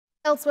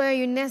Elsewhere,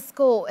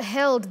 UNESCO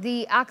held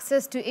the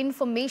Access to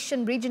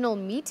Information Regional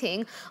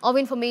Meeting of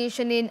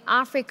Information in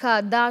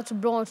Africa that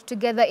brought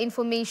together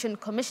information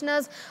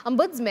commissioners,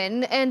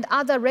 ombudsmen and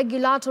other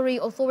regulatory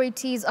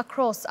authorities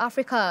across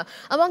Africa.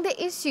 Among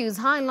the issues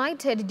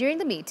highlighted during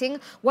the meeting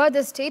were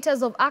the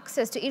status of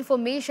access to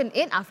information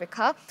in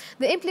Africa,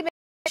 the implementation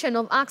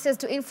of access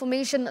to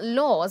information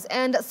laws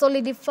and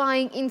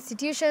solidifying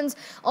institutions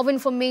of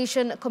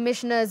information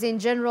commissioners in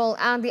general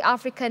and the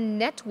African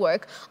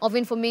network of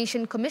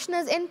information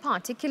commissioners in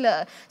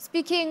particular.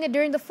 Speaking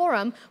during the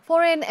forum,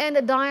 Foreign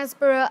and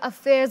Diaspora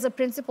Affairs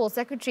Principal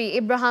Secretary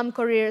Ibrahim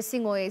Korir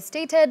Singoe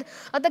stated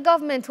that the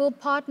government will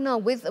partner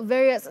with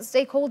various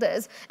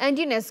stakeholders and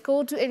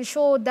UNESCO to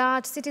ensure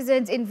that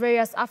citizens in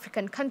various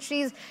African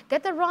countries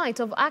get the right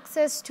of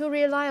access to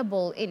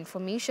reliable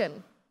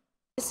information.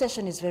 This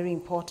session is very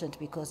important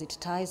because it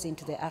ties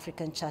into the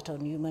African Charter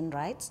on Human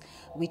Rights,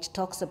 which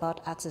talks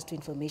about access to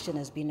information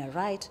as being a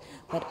right,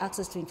 but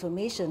access to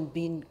information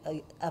being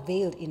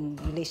availed in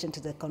relation to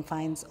the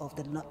confines of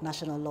the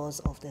national laws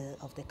of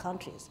the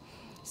countries.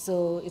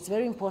 So it's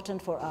very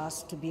important for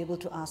us to be able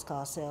to ask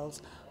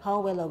ourselves,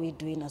 how well are we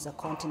doing as a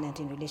continent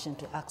in relation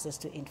to access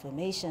to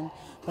information,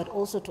 but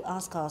also to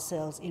ask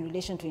ourselves in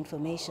relation to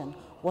information,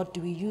 what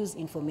do we use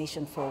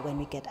information for when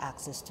we get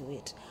access to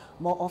it?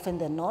 More often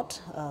than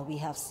not, we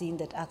have seen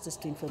that access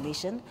to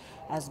information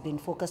has been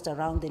focused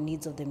around the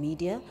needs of the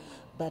media,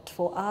 but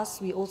for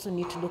us, we also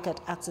need to look at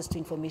access to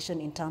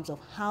information in terms of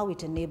how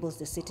it enables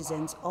the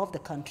citizens of the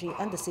country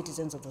and the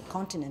citizens of the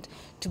continent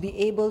to be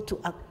able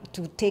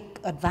to take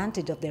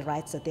advantage of the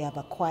rights that they have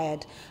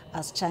acquired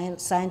as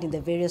signed in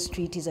the various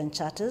treaties and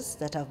charters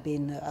that have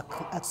been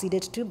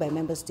acceded to by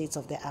member states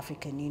of the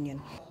African Union.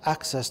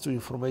 Access to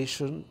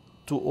information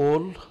to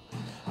all,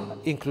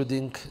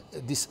 including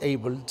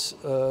disabled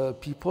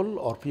people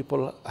or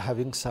people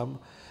having some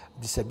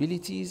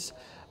disabilities,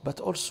 but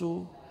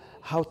also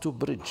how to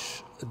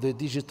bridge the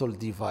digital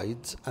divide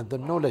and the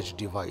knowledge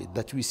divide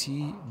that we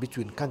see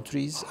between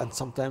countries and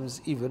sometimes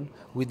even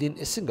within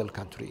a single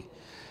country.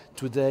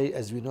 Today,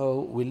 as we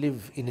know, we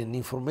live in an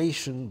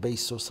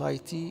information-based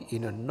society,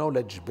 in a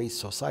knowledge-based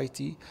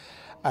society,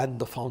 and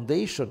the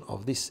foundation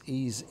of this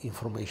is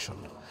information.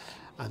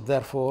 And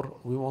therefore,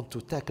 we want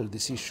to tackle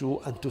this issue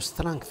and to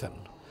strengthen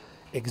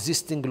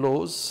existing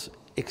laws,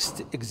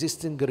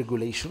 existing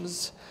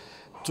regulations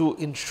to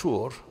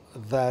ensure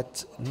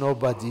that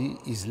nobody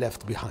is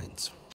left behind.